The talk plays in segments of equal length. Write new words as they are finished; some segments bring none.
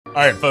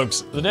Alright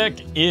folks, the deck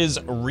is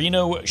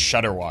Reno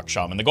Shudderblock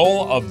Shaman. The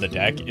goal of the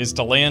deck is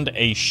to land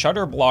a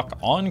Shudderblock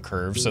on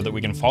curve so that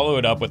we can follow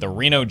it up with a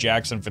Reno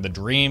Jackson for the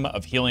dream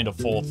of healing a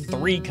full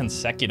 3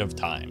 consecutive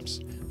times.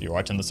 If you're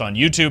watching this on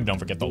YouTube, don't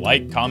forget to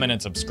like, comment, and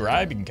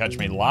subscribe. You can catch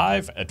me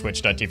live at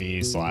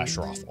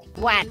twitch.tv/Roffle.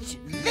 Watch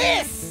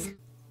this!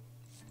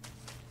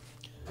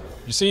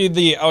 You see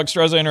the Alex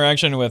Strezza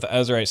interaction with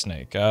Azurite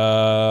Snake.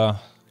 Yeah,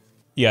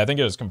 I think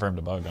it was confirmed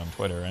a bug on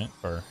Twitter, right?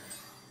 Or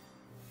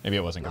maybe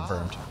it wasn't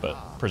confirmed, but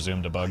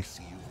presumed a bug.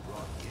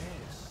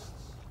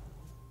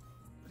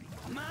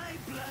 My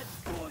blood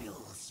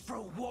boils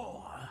for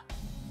war.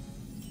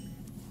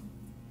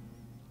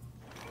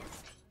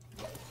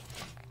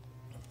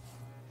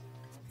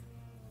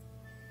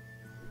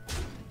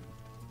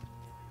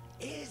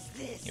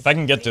 If I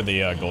can get to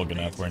the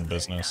Golganeth, we're in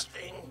business.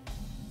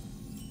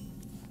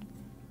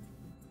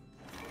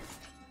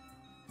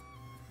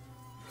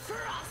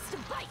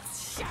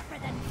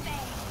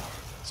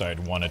 So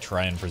I'd want to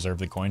try and preserve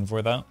the coin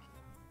for that.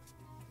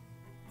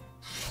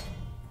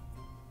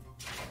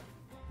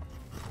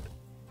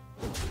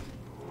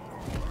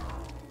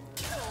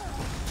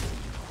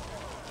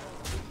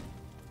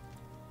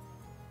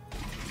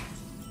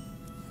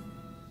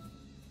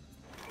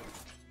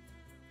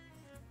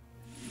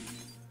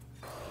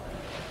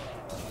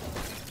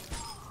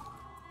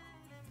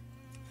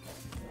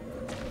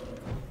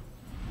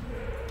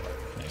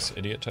 Nice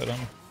idiot totem.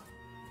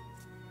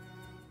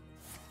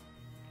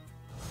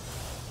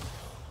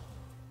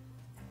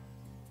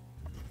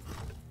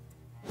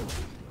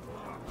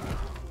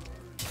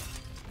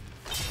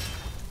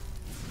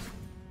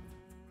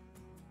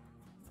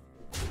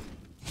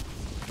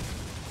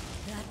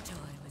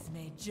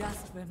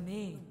 Just for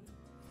me.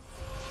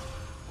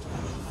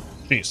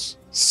 Jeez.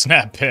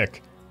 Snap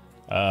pick.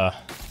 Might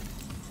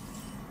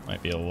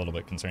be a little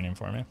bit concerning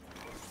for me.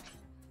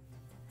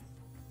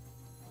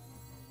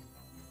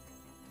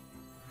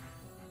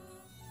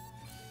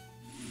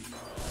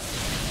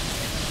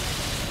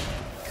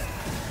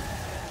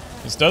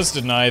 This does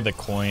deny the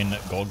coin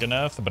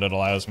Golganeth, but it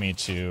allows me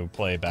to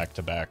play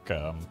back-to-back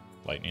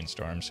Lightning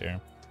Storms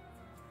here.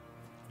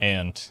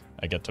 And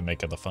I get to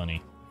make it the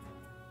funny.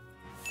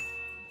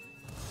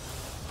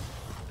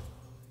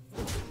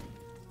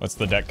 What's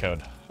the deck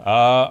code?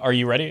 Are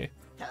you ready?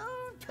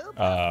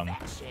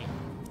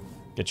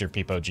 Get your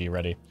Peepo-G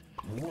ready.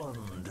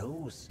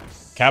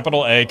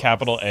 Capital A,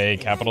 capital A,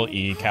 capital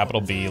E, capital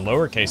B,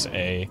 lowercase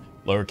a,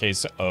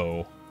 lowercase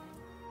o,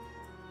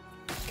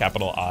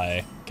 capital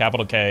I,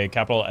 capital K,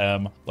 capital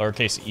M,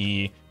 lowercase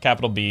e,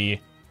 capital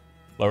B,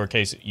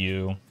 lowercase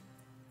u.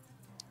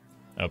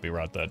 I hope you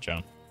wrote that,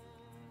 John.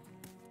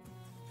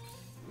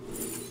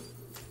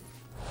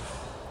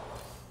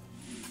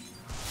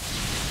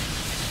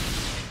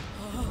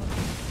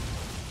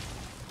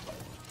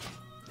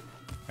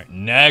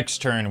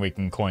 Next turn, we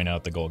can coin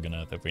out the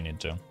Golganeth if we need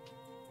to.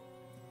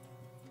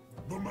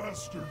 The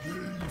master gave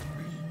me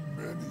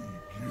many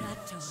gifts.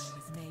 That toy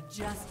was made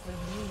just for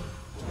me.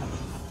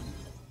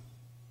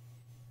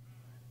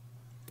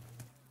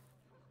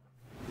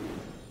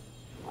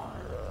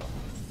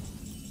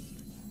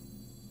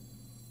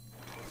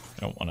 I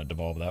don't want to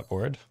devolve that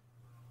board.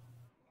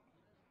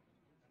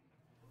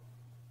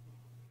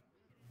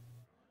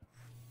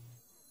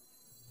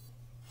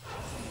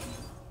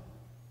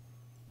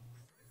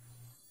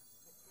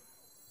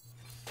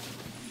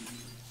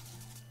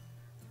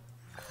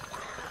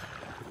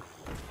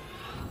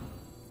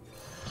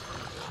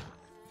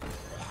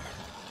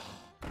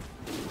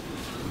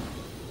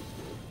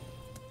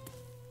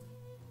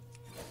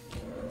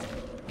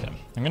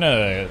 I'm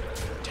gonna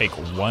take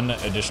 1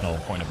 additional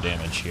point of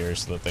damage here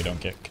so that they don't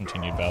get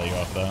continued value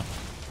off that.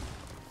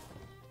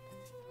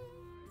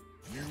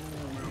 You will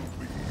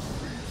be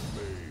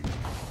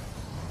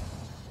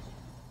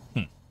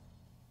repaid.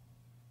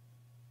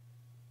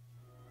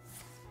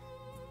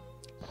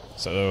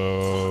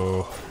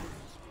 So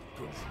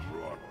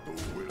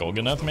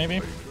Golganeth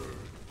maybe?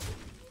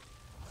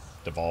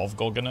 Devolve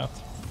Golganeth?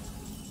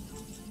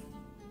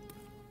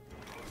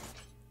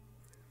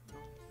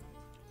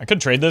 I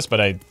could trade this, but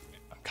I'm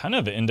kind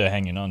of into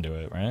hanging on to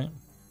it, right?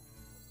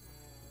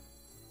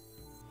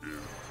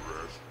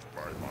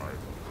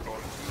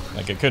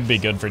 Like, it could be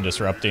good for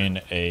disrupting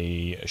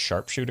a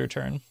sharpshooter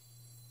turn.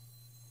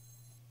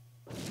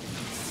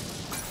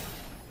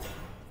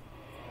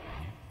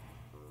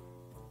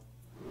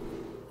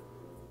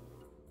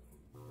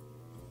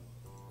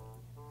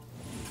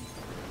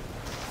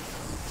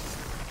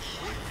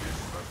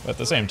 But at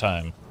the same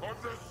time, I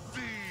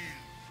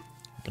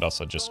could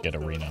also just get a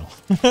Reno.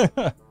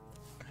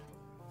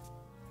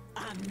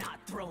 I'm not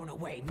throwing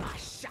away my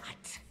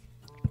shot.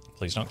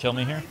 Please don't kill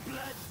me here.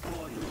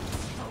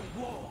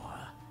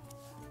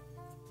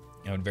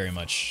 I would very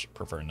much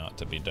prefer not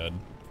to be dead.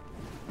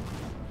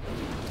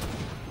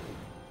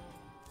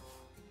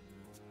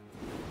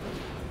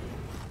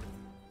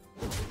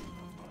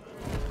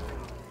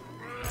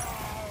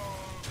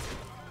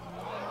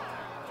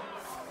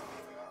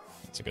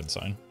 That's a good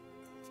sign.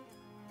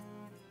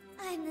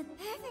 I'm the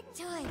perfect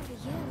toy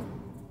for you.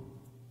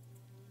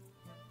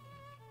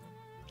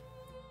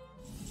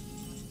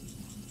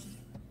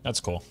 That's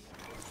cool.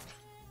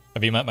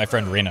 Have you met my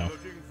friend Reno?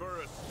 Looking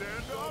for a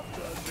standoff?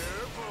 No,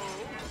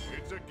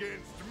 it's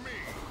against me.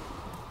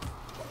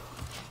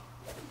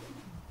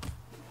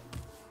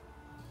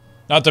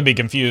 Not to be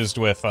confused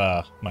with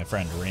my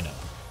friend Reno.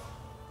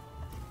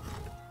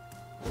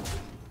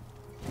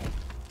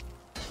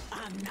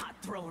 I'm not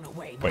throwing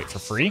away Wait, my for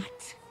free?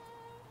 shot.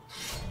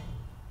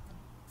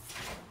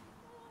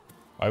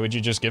 Why would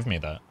you just give me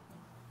that?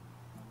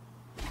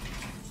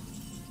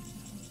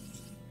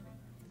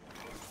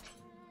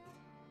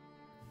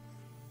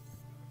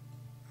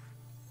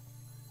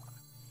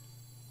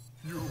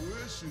 Your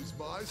wish is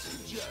my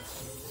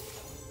suggestion.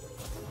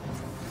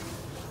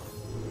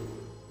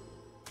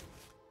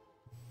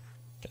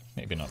 Okay,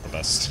 maybe not the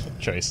best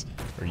choice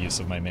or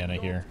use of my mana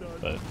here,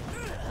 but...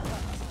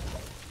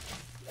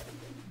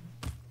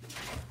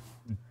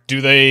 Do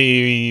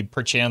they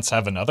perchance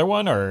have another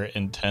one or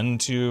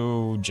intend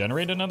to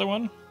generate another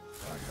one?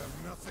 I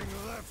have nothing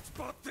left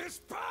but this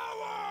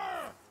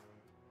power!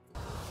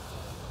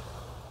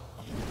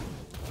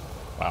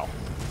 Wow.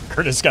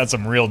 Curtis got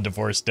some real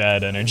divorced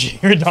dad energy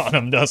on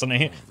him, doesn't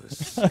he?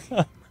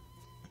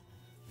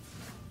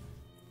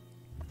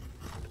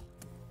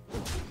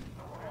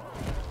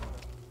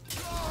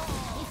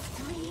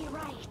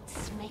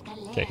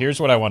 Okay, here's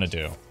what I want to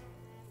do.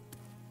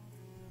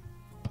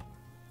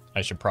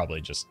 I should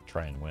probably just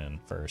try and win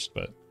first,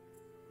 but...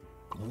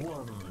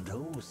 What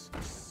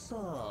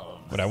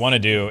I want to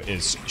do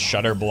is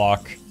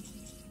Shudderblock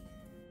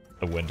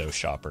the window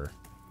shopper.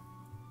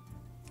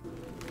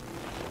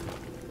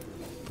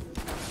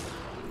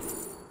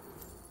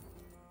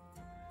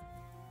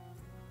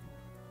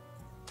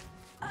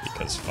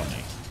 Because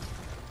funny.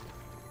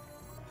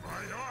 My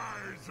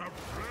eyes are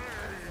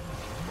flame!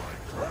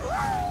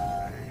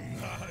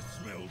 My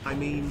I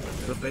mean,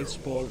 the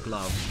baseball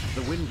glove,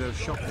 the window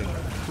shopping.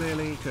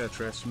 Clearly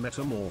Kurtress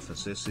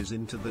metamorphosis is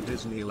into the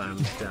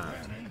Disneyland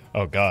dad.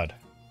 Oh god.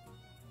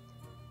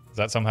 Is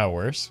that somehow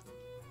worse?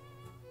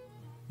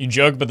 You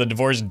joke, but the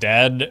divorced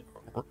dad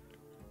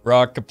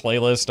rock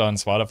playlist on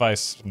Spotify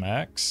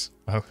smacks?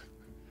 Oh.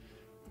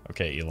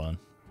 Okay, Elon.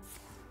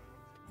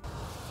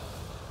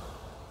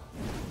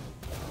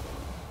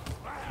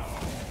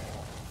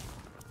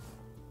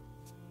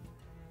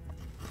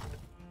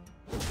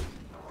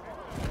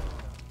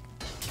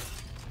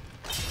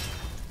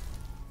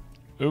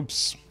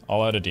 Oops,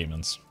 all out of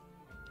demons.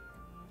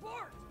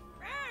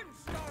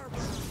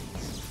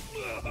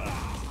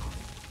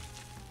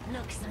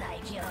 Looks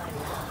like your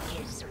luck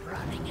is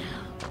running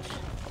out.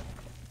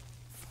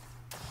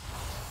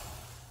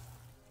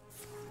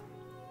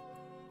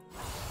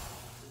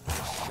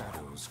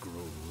 shadows grow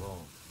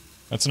long.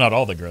 That's not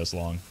all that grows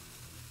long.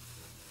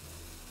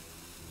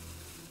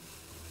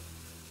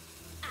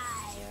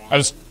 I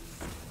was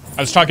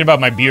talking about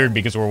my beard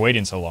because we're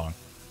waiting so long.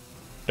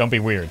 Don't be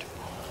weird.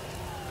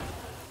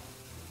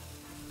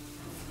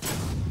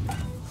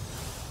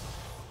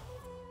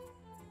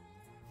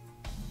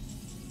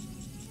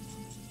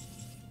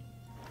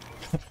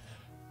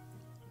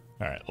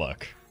 Alright,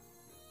 look.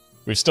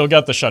 We've still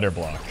got the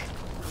Shudderblock.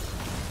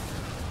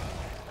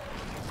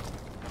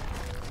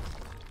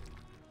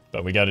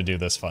 But we gotta do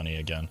this funny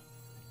again.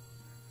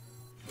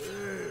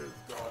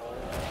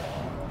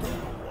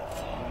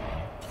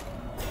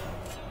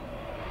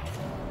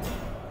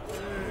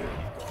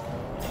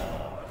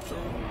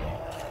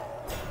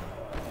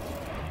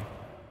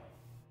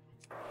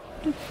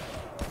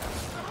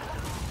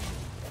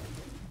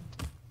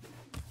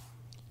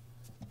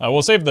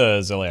 We'll save the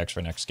Zilliax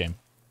for next game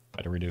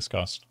at a reduced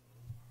cost.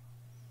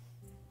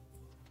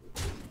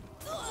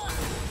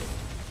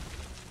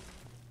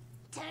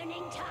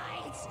 Turning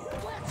tides.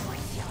 What's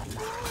with your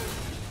luck?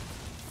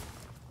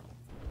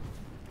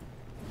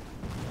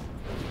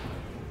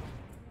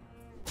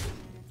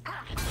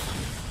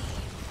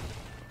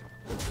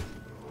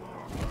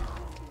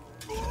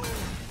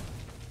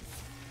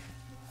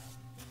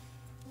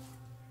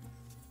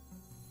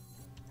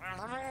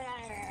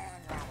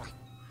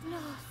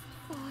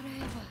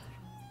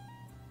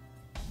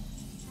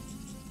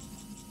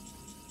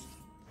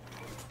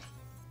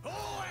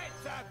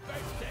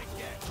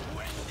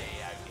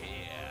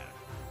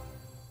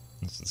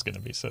 This is gonna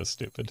be so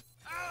stupid.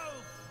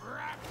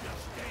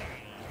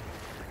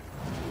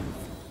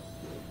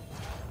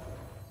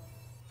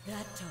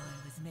 That toy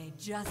was made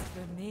just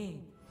for me.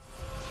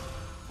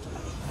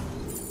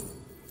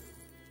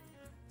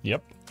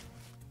 Yep.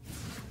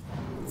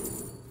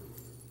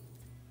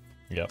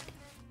 Yep.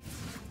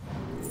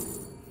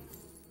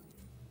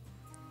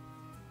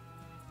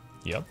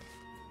 Yep.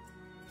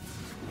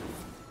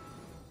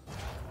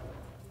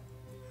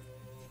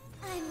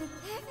 I'm the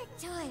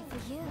perfect toy for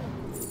you.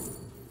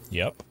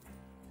 Yep.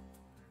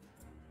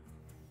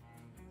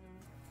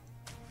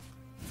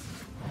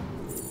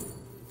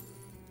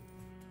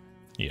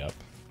 Yep.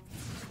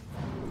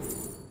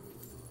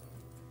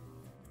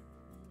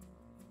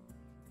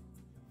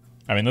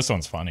 I mean, this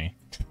one's funny.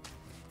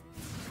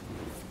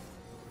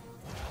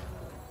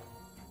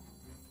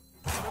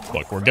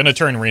 Look, we're gonna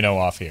turn Reno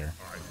off here.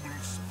 I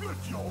will split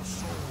your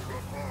soul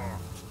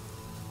apart.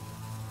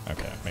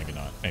 Okay, maybe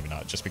not. Maybe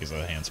not. Just because of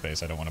the hand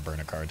space, I don't want to burn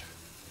a card.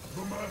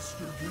 The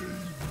master gave me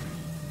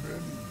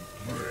many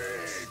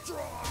gifts.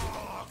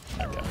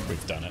 Okay,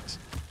 we've done it.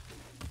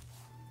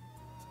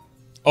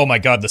 Oh my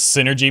god, the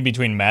synergy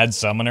between Mad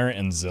Summoner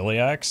and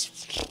Ziliax.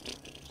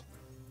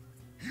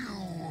 You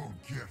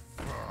won't get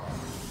far.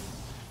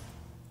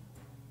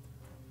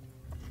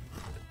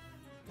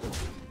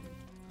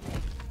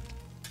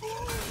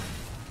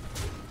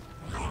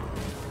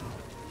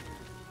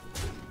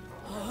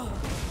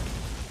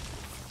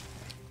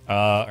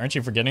 Aren't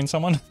you forgetting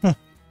someone?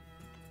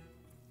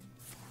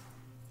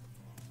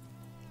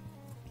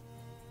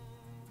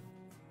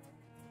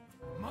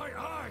 My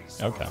eyes.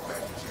 Okay,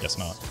 guess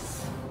not.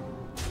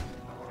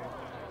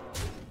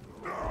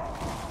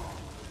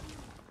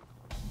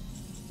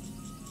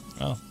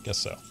 Well, guess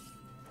so.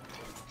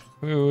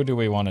 Who do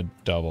we want to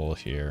double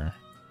here?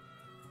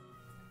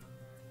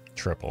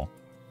 Triple.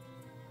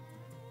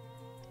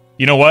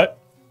 You know what?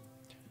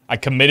 I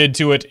committed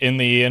to it in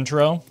the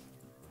intro.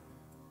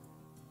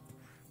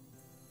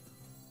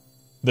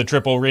 The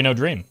triple Reno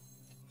Dream.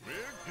 We're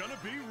gonna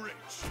be rich.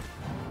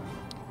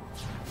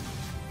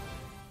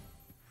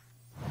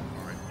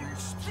 Let me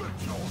split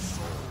your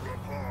soul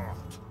apart.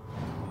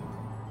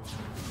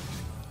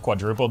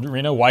 Quadrupled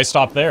Reno? Why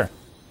stop there?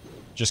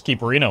 Just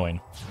keep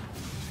Renoing.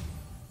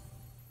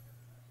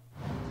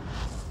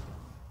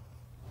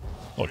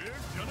 Look,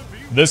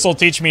 this will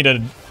teach me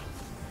to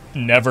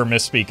never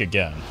misspeak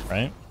again,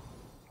 right?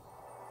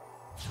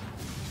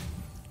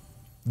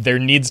 There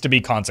needs to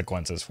be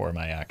consequences for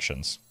my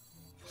actions.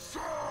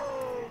 So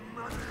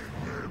many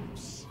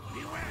imps.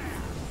 Beware.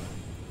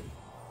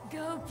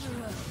 Go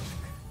broke.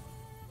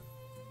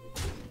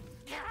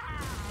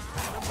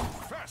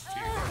 Fast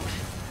here.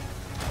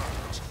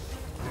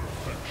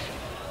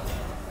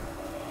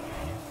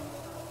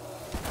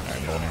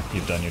 Alright, Volner,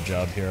 you've done your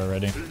job here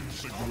already.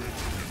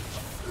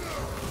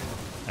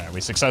 Alright,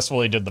 we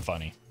successfully did the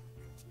funny.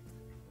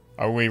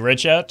 Are we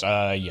rich yet?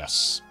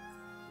 Yes.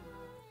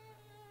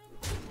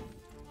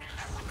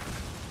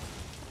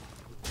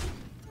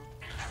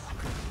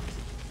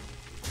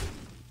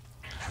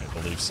 I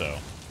believe so.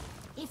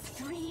 If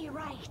 3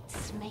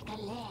 rights make a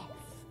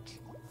left.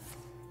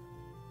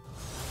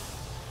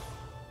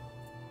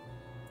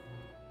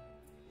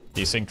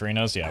 Desynced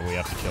Renos? Yeah, we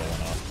have to kill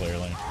one off,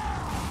 clearly.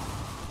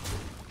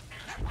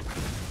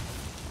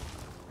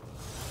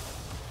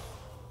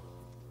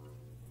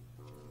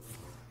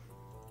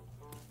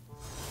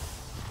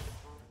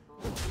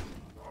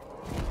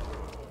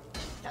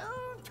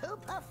 Stone to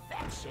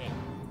perfection.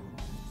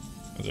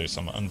 There's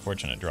some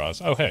unfortunate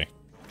draws. Oh, hey.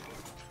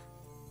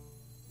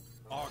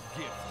 Our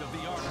gift of the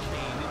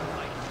arcane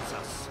enlightens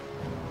us.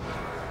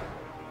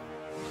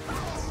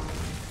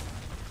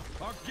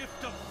 Our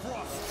gift of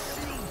frost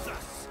shields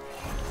us.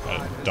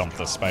 Gotta dump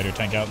the spider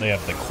tank out. They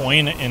have the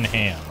coin in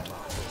hand.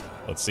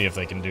 Let's see if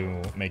they can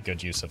make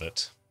good use of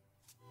it.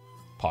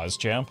 Pause,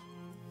 champ.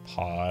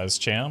 Pause,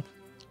 champ.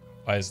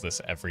 Why is this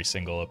every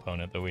single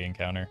opponent that we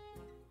encounter?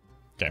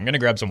 Okay, I'm gonna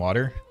grab some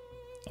water.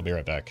 I'll be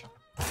right back.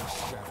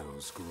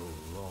 Shadows grow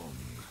long.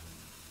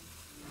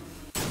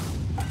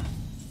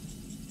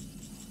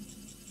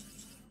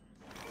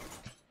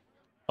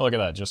 Oh, look at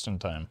that, just in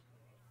time.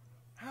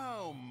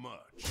 How much?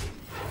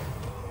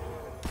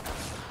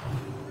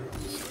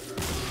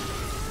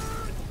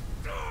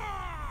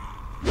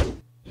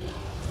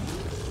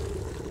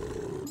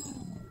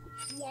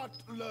 What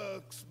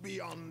lurks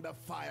beyond the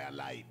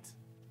firelight?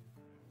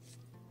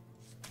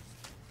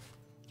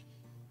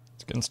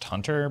 It's against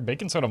Hunter.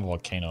 Bacon Soda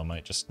Volcano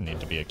might just need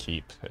to be a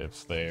keep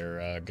if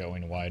they're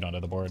going wide onto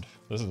the board.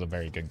 This is a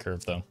very good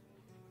curve, though.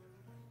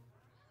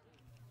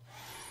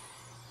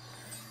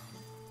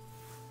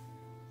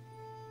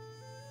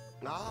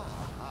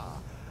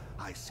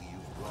 I see you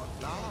brought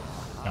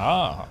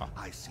Ah.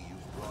 I see you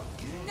brought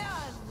gifts.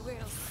 None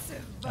will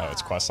survive. Oh,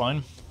 it's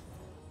questline.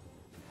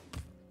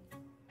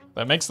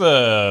 That makes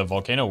the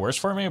Volcano worse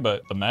for me,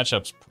 but the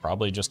matchup's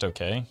probably just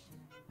okay.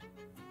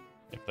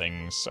 If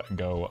things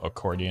go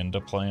accordion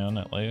to plan,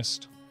 at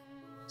least.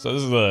 So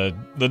this is the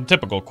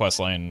typical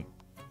questline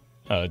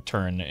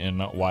turn in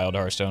Wild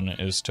Hearthstone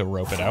is to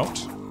rope it out.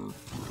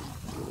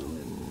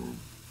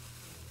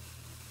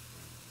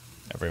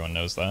 Everyone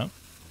knows that.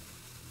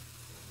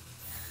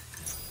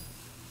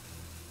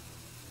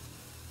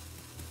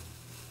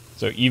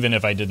 So even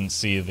if I didn't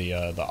see the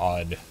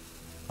odd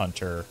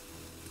Hunter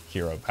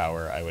hero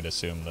power, I would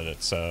assume that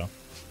it's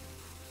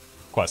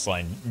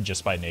questline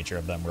just by nature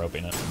of them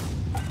roping it.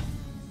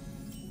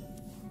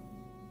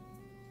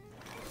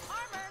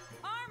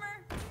 Armor!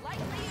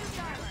 Lightly used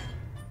armor!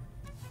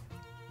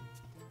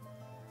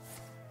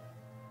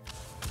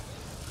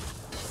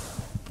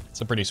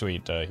 It's a pretty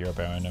sweet hero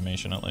power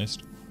animation, at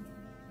least.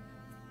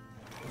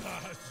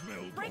 I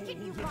smell Breaking gold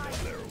you in right.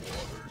 their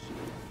waters.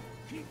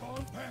 Keep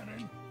on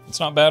panning. It's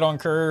not bad on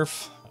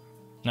curve.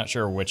 Not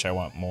sure which I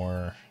want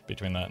more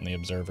between that and the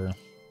Observer.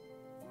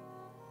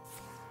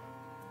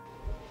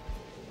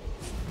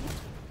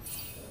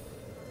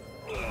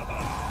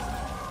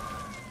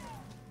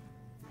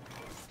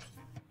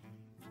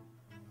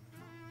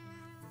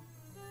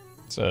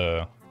 It's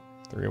a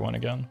 3-1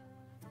 again.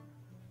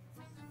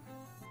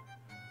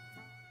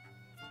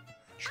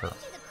 Sure.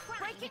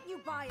 Break it, you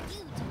buy it.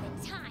 You do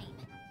it time.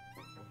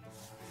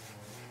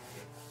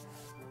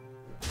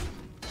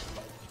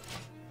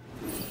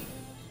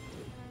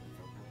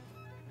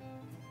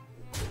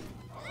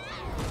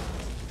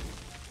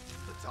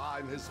 The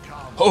time has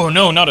come. Oh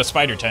no, not a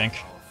spider tank.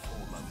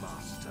 Former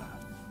master.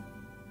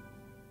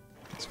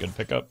 It's a good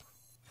pickup.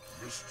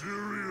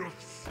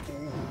 Mysterious.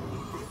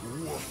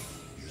 What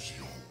is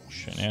your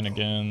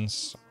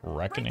Shenanigans.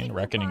 Reckoning.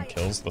 Reckoning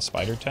kills the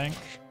spider tank.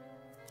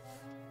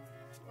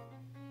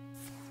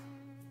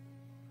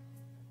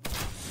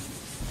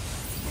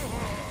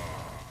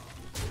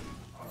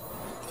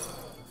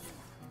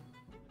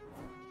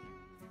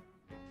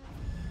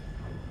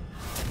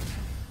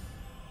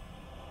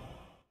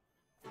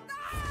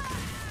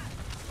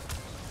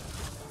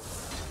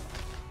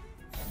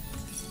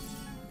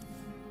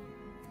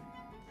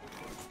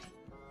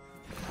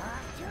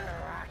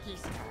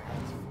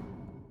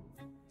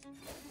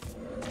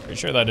 Pretty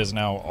sure that is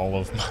now all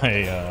of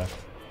my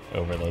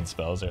overload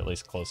spells, or at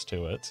least close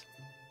to it.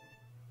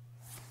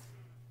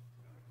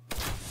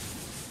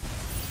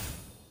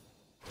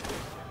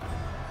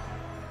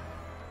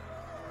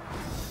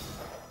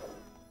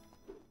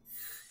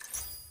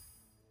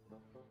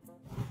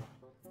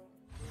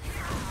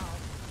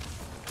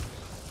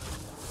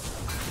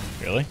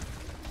 Really?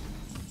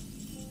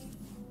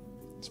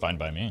 It's fine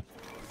by me.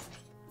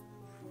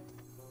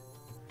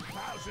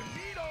 thousand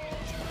needles?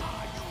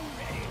 Are you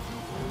ready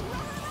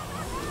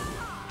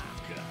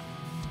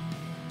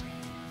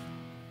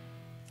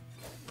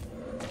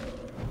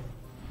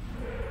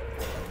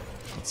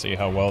Let's see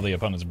how well the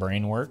opponent's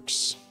brain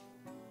works.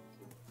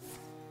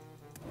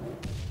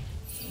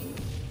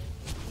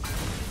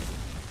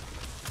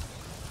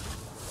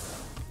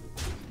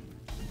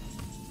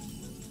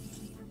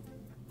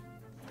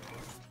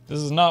 This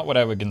is not what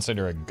I would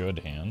consider a good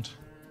hand.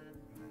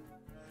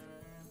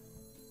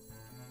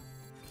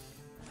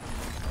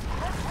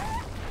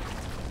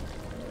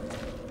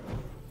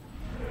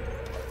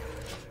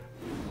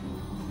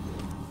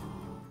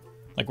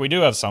 Like, we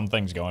do have some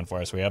things going for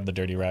us. We have the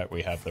Dirty Rat,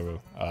 we have the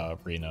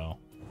Reno.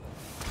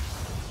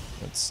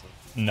 It's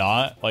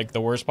not, like,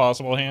 the worst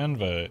possible hand,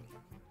 but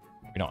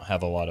we don't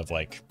have a lot of,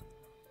 like,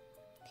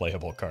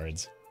 playable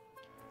cards.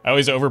 I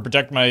always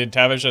overprotect my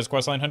Tavish as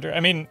Questline Hunter. I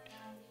mean,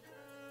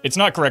 it's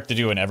not correct to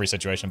do in every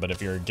situation, but if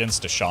you're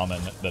against a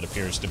Shaman that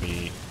appears to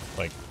be,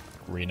 like,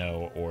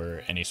 Reno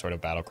or any sort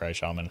of Battlecry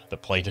Shaman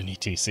that played an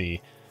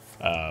ETC,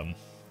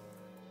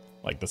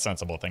 like, the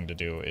sensible thing to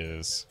do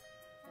is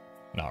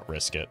not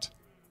risk it.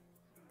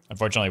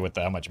 Unfortunately, with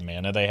how much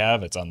mana they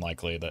have, it's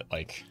unlikely that,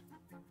 like,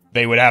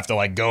 they would have to,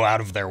 like, go out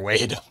of their way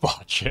to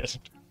botch it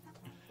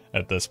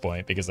at this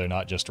point, because they're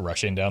not just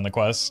rushing down the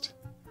quest.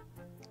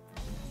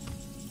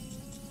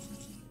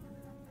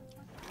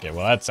 Okay,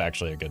 well, that's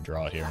actually a good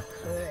draw here.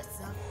 Curse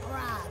of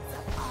frogs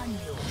upon you.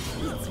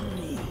 It's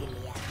really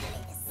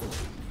nice.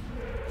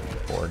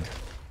 Borg.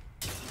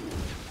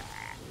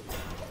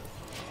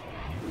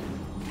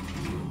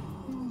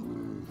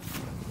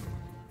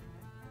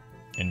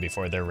 In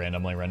before they're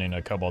randomly running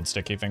a Kobold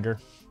Sticky Finger.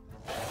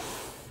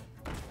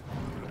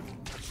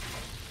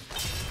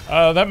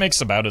 That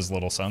makes about as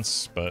little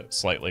sense, but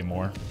slightly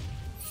more.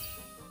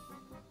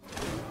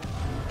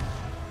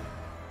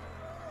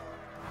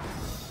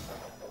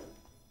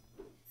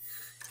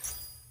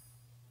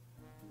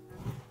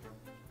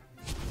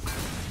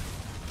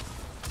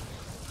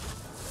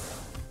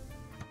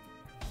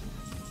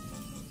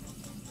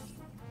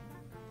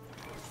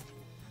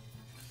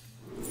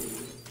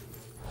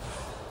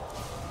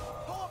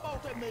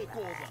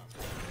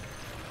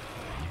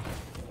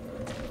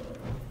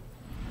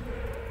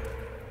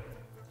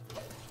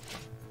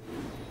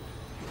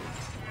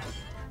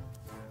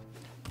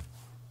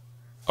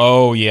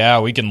 Oh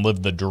yeah, we can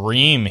live the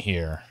dream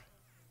here.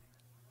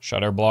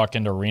 Shudderblock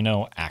into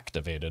Reno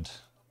activated.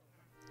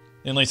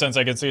 The only sense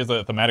I can see is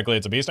that thematically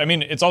it's a beast. I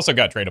mean, it's also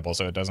got tradable,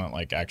 so it doesn't,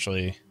 like,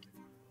 actually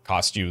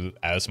cost you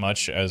as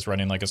much as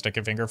running, like, a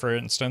Sticky Finger, for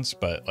instance,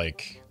 but,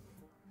 like,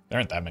 there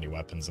aren't that many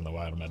weapons in the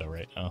wild meta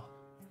right now.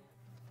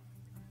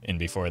 In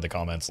before the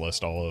comments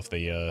list all of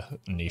the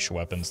niche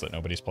weapons that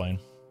nobody's playing.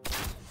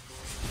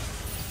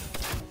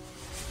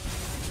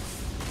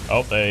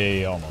 Oh,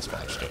 they almost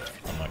botched it.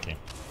 Unlucky.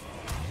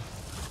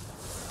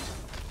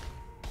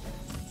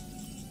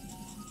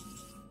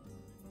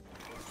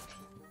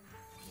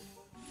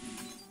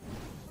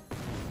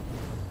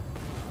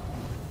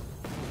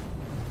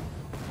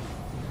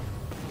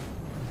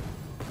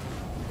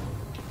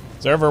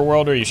 Is there ever a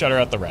world where you shudder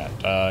at the rat?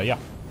 Yeah.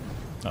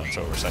 That's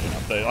what we're setting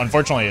up.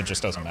 Unfortunately, it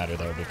just doesn't matter,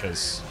 though,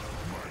 because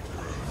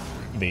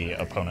the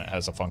opponent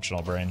has a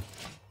functional brain.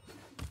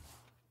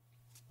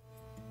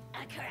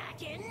 A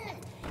kraken?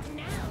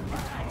 Now the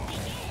fun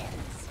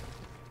begins.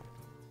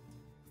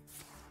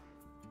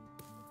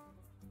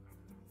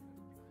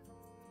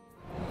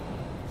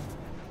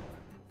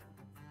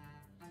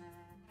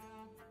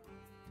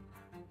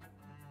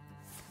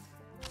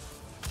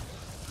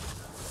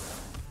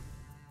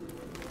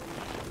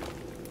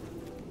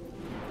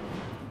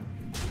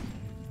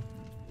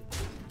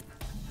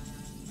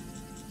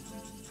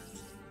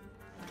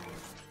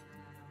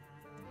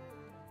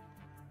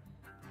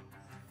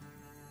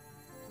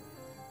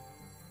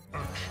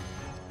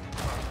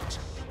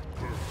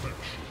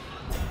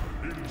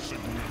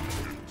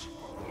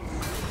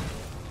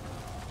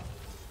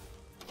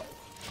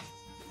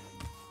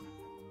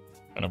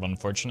 of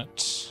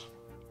unfortunate.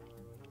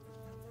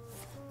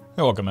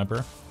 You're welcome,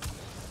 Emperor.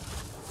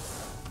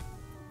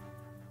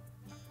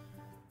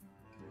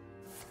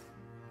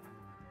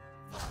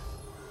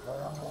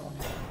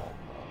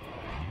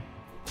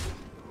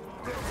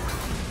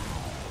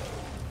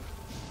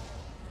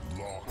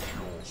 Lock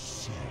your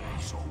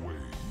souls away.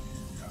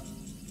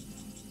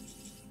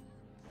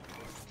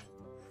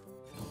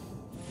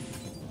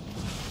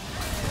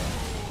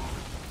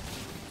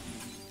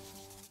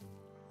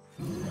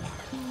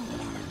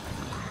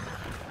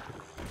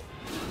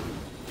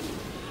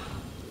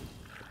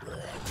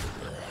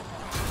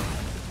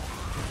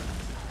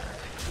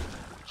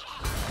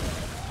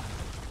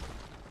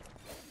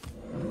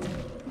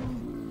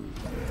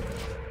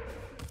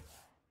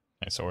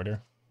 Nice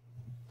order.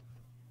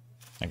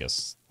 I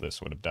guess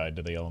this would have died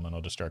to the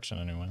elemental destruction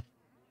anyway.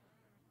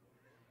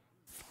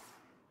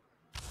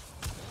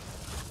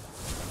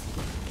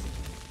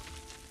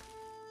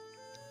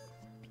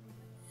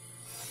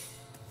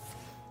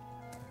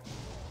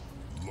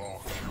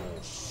 Lock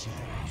your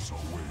souls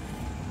away.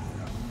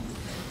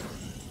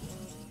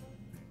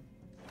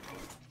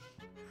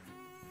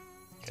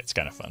 It's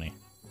kind of funny.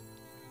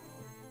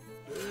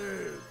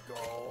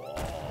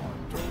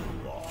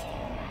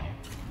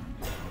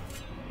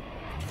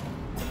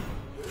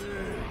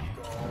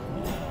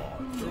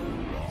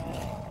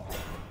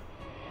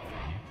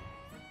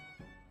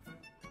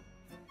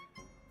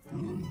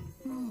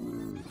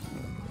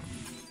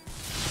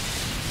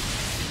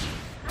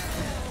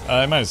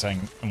 I might as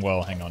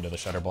well hang on to the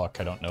Shudderblock.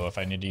 I don't know if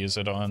I need to use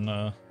it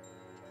on,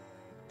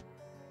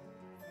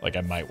 like,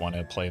 I might want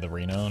to play the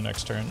Reno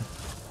next turn.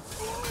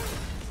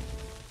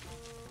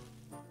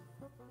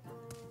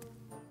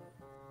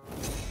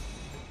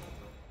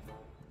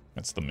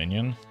 That's the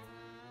minion.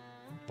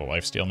 The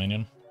lifesteal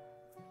minion.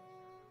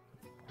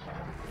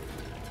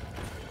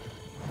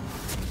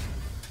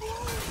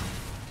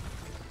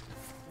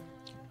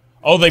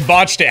 Oh, they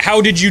botched it.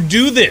 How did you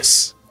do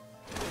this?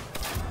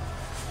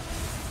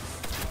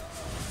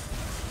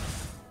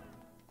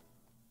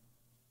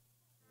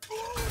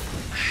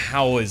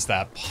 How is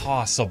that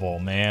possible,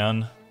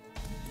 man?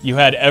 You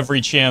had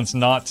every chance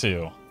not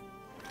to.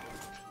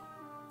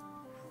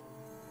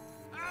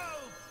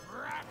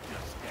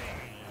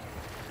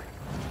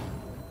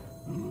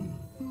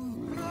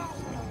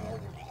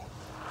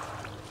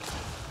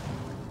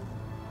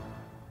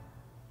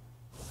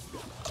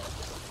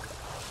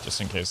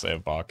 Just in case they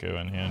have Baku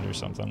in hand or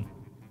something.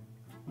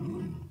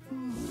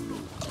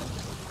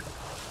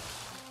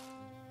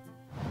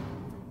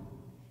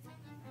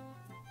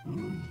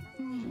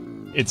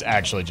 It's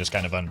actually just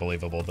kind of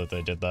unbelievable that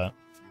they did that.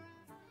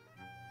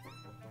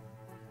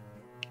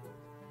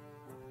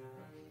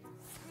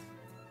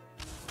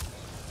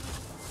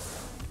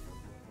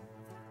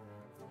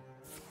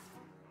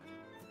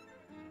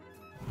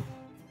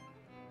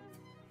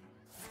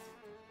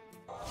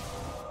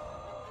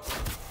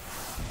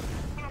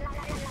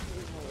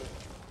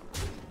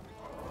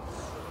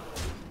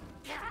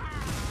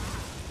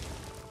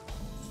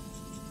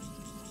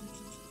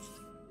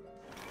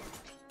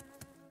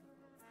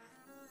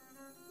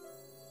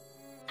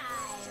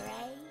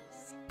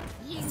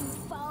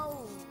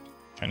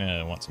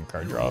 Kinda want some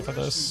card draw for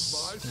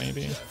this,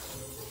 maybe.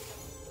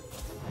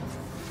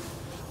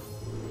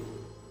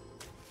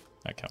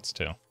 That counts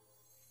too.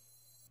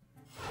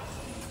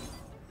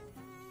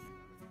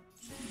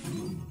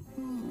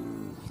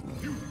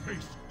 You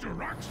face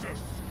Jaraxxus,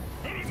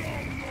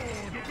 Eldar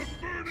Lord of the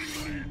Burning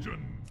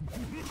Legion.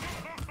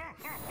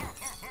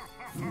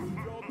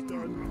 Job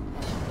done.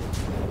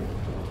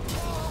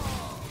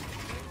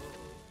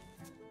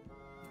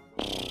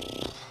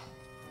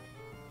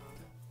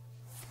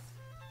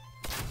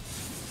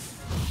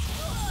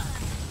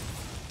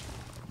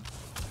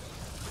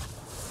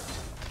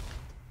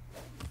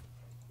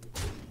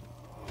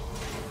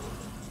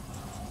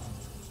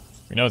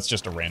 We know it's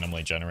just a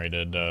randomly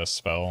generated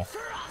spell.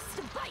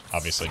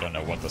 Obviously don't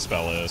know what the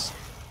spell is.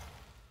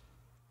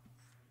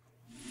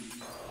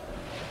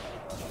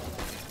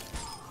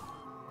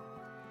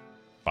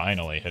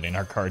 Finally hitting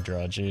our card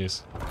draw,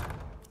 jeez.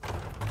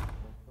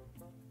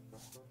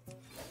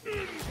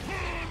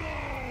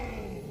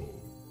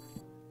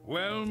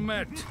 Well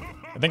met.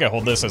 I think I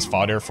hold this as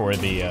fodder for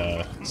the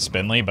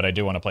Spinley, but I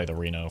do want to play the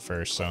Reno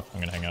first, so I'm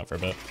gonna hang out for a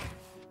bit.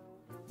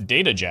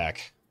 Data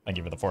Jack. Thank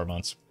you for the 4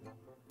 months.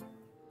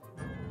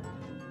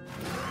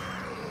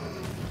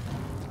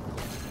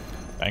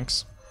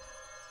 Thanks.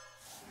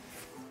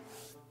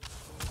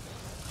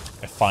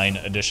 A fine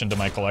addition to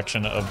my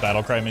collection of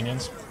Battlecry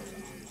minions.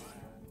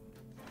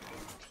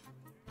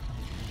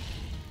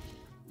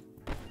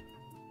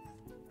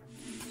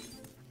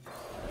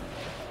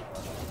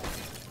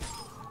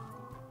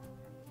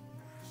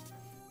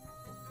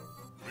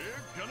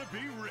 We're gonna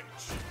be rich.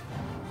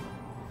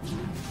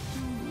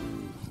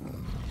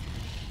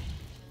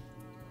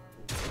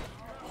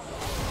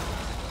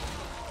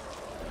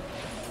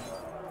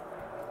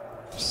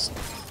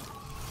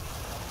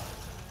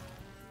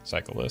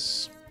 Cycle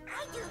this.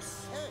 As you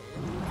say,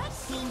 that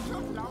seems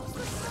you've lost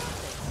the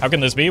surface. How can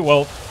this be?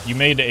 Well, you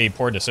made a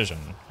poor decision,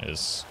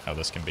 is how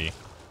this can be.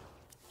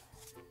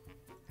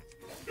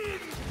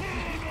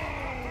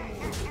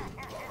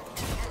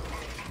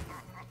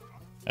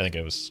 I think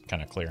it was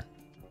kind of clear.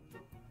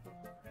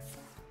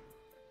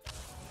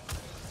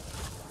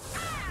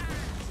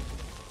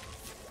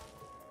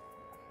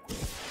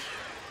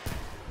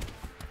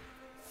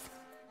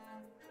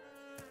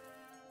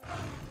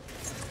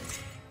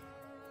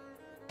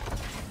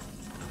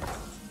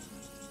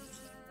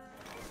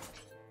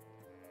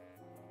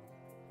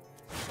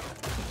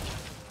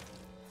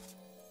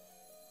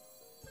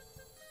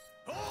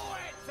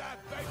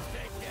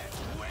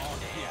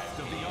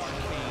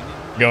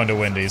 Going to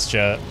Wendy's,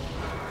 chat.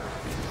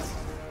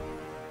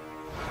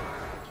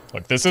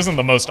 Look, this isn't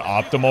the most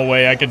optimal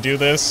way I could do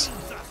this.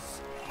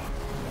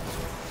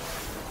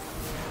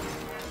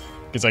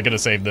 Because I could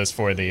have saved this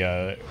for the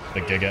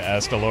Giga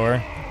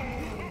Astalor.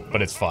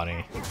 But it's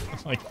funny.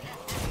 Like,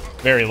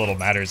 very little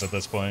matters at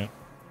this point.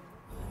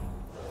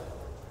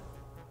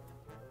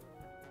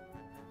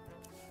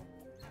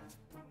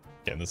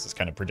 Again, this is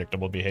kind of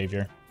predictable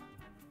behavior.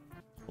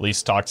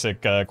 Least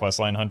toxic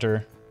questline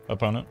hunter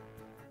opponent.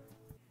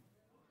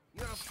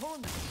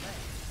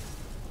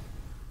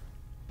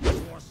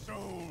 Your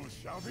soul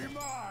shall be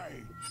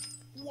mine.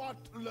 What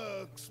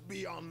lurks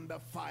beyond the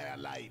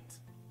firelight?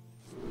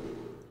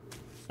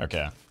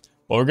 Okay.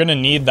 Well, we're gonna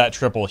need that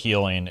triple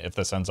healing if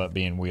this ends up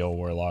being Wheel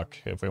Warlock,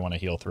 if we want to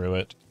heal through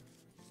it.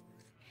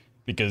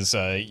 Because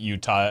you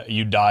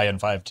die in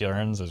 5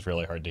 turns is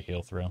really hard to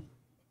heal through.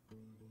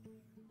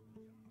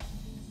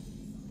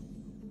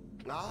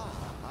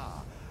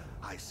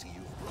 I see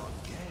you've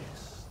brought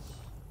guests.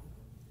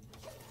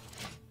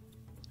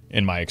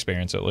 In my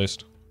experience, at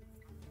least.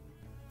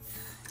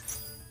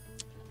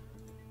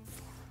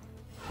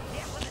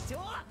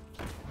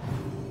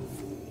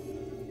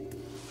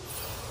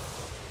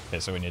 Okay,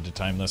 so we need to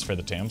time this for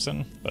the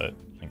Tamsin, but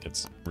I think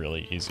it's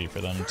really easy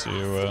for them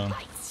to...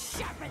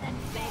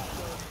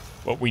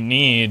 What we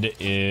need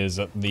is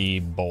the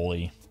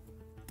bully.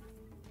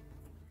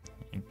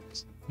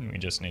 We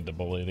just need to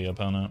bully the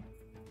opponent.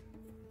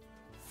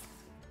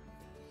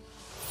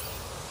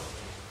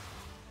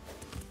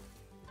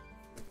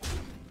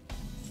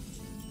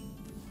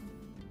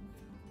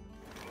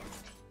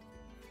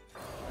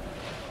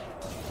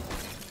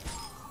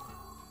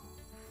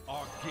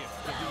 Our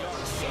gift of the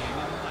arcane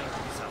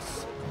enlightens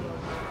us.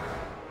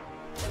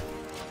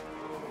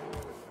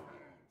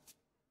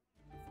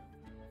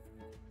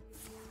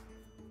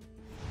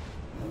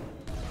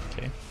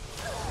 Okay.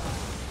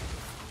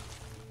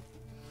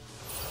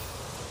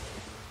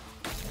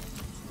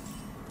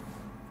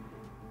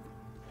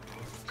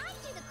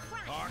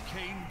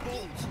 Arcane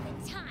bolt.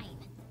 Time.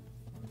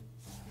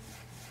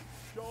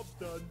 Job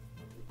done.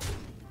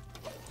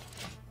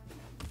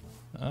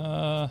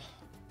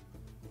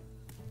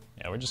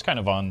 Yeah, we're just kind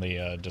of on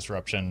the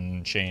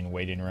disruption chain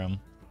waiting room.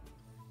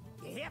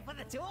 You here for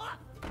the tour?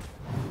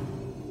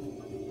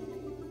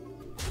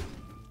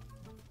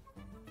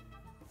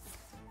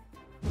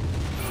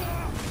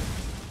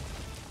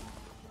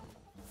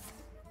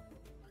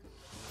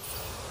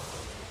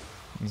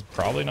 It's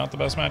probably not the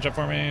best matchup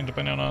for me,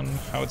 depending on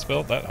how it's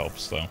built. That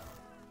helps, though.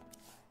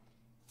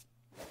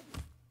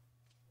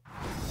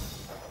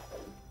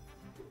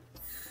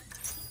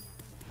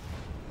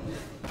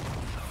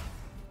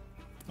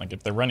 Like,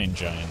 if they're running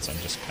giants, I'm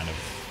just kind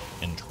of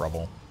in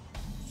trouble.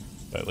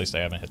 But at least I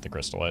haven't hit the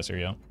crystallizer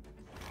yet.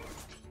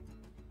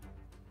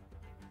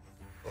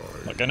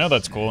 Like, I know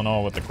that's cool and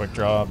all with the quick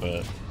draw,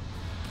 but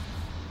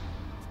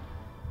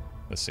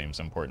this seems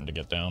important to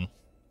get down.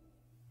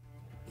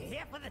 You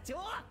here for the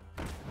tour?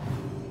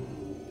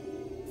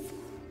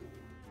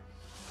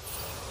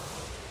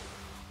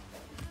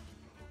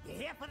 You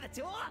here for the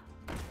tour?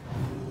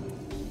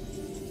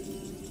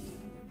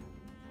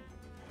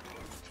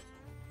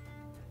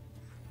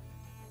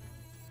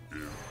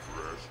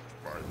 Impressed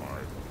by my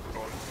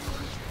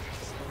thundering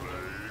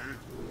display?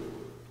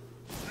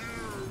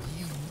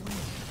 You win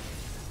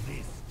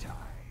this time.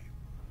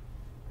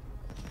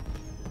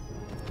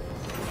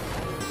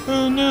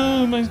 Oh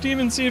no, my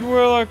Demon Seed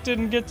Warlock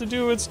didn't get to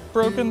do its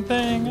broken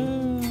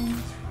thing.